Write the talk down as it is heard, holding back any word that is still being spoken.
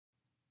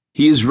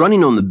He is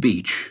running on the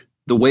beach,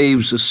 the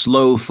waves a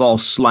slow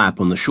false slap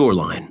on the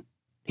shoreline.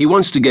 He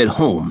wants to get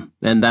home,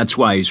 and that's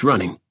why he's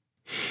running.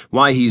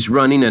 Why he's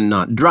running and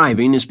not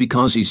driving is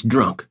because he's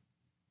drunk.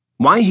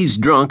 Why he's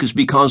drunk is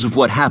because of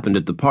what happened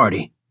at the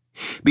party,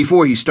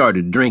 before he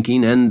started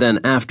drinking and then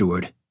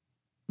afterward.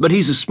 But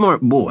he's a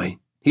smart boy.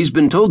 He's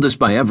been told this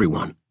by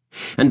everyone,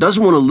 and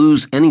doesn't want to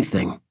lose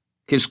anything,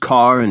 his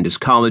car and his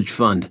college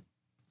fund.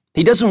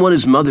 He doesn't want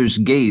his mother's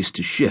gaze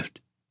to shift.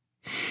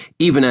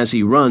 Even as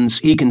he runs,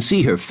 he can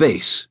see her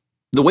face,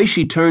 the way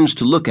she turns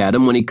to look at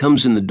him when he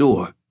comes in the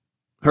door.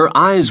 Her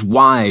eyes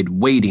wide,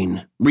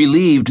 waiting,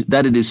 relieved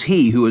that it is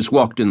he who has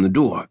walked in the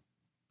door.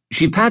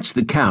 She pats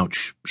the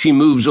couch, she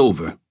moves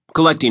over,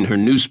 collecting her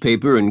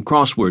newspaper and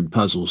crossword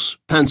puzzles,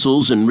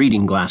 pencils and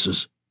reading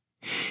glasses.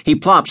 He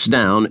plops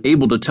down,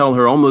 able to tell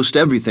her almost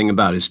everything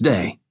about his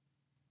day.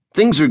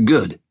 Things are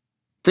good.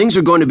 Things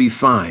are going to be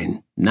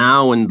fine,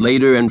 now and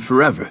later and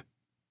forever.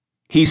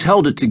 He's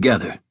held it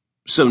together.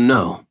 So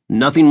no,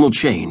 nothing will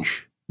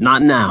change.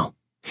 Not now.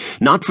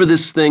 Not for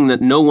this thing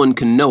that no one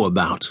can know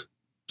about.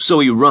 So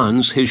he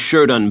runs, his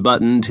shirt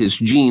unbuttoned, his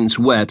jeans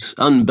wet,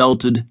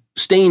 unbelted,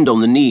 stained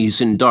on the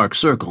knees in dark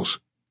circles.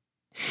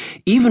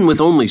 Even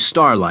with only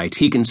starlight,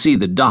 he can see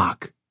the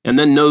dock, and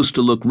then knows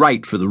to look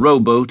right for the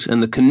rowboat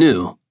and the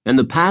canoe, and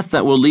the path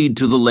that will lead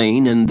to the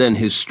lane and then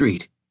his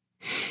street.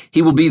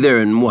 He will be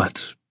there in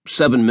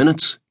 7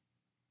 minutes?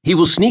 He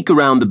will sneak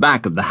around the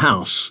back of the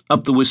house,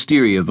 up the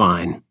wisteria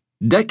vine,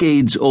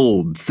 decades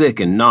old,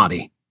 thick and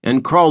knotty,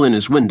 and crawl in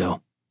his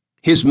window.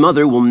 His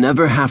mother will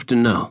never have to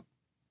know.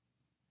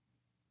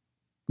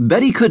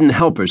 Betty couldn't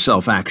help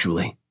herself,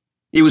 actually.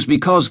 It was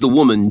because the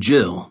woman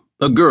Jill,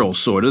 a girl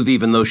sort of,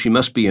 even though she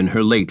must be in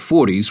her late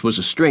 40s, was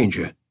a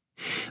stranger.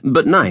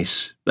 But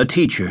nice, a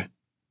teacher,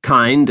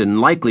 kind and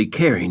likely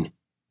caring.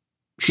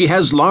 She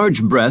has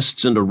large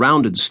breasts and a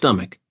rounded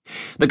stomach,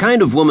 the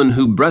kind of woman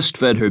who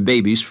breastfed her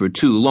babies for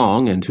too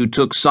long and who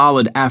took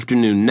solid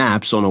afternoon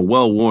naps on a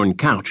well-worn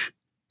couch.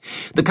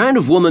 The kind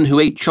of woman who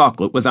ate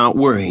chocolate without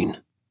worrying.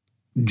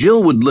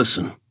 Jill would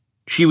listen.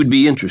 She would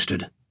be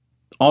interested.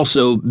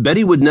 Also,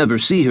 Betty would never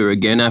see her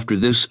again after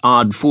this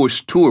odd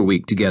forced tour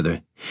week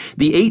together,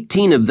 the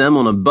 18 of them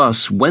on a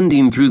bus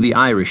wending through the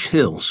Irish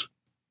hills.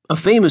 A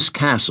famous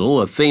castle,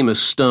 a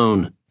famous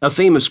stone, a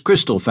famous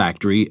crystal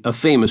factory, a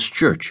famous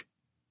church.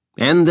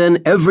 And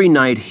then every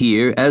night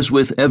here, as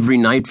with every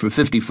night for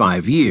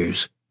 55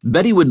 years,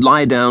 Betty would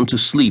lie down to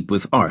sleep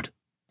with Art.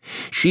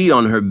 She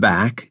on her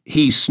back,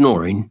 he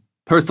snoring,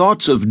 her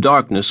thoughts of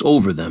darkness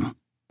over them,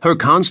 her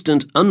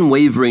constant,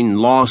 unwavering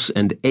loss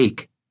and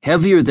ache,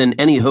 heavier than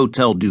any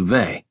hotel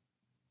duvet.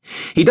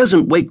 He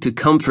doesn't wake to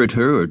comfort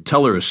her or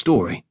tell her a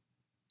story.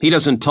 He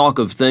doesn't talk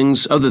of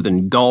things other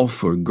than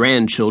golf or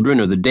grandchildren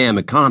or the damn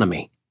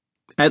economy.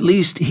 At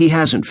least he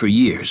hasn't for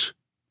years,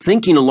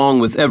 thinking along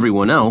with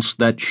everyone else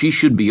that she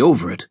should be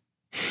over it,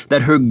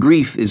 that her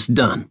grief is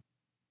done.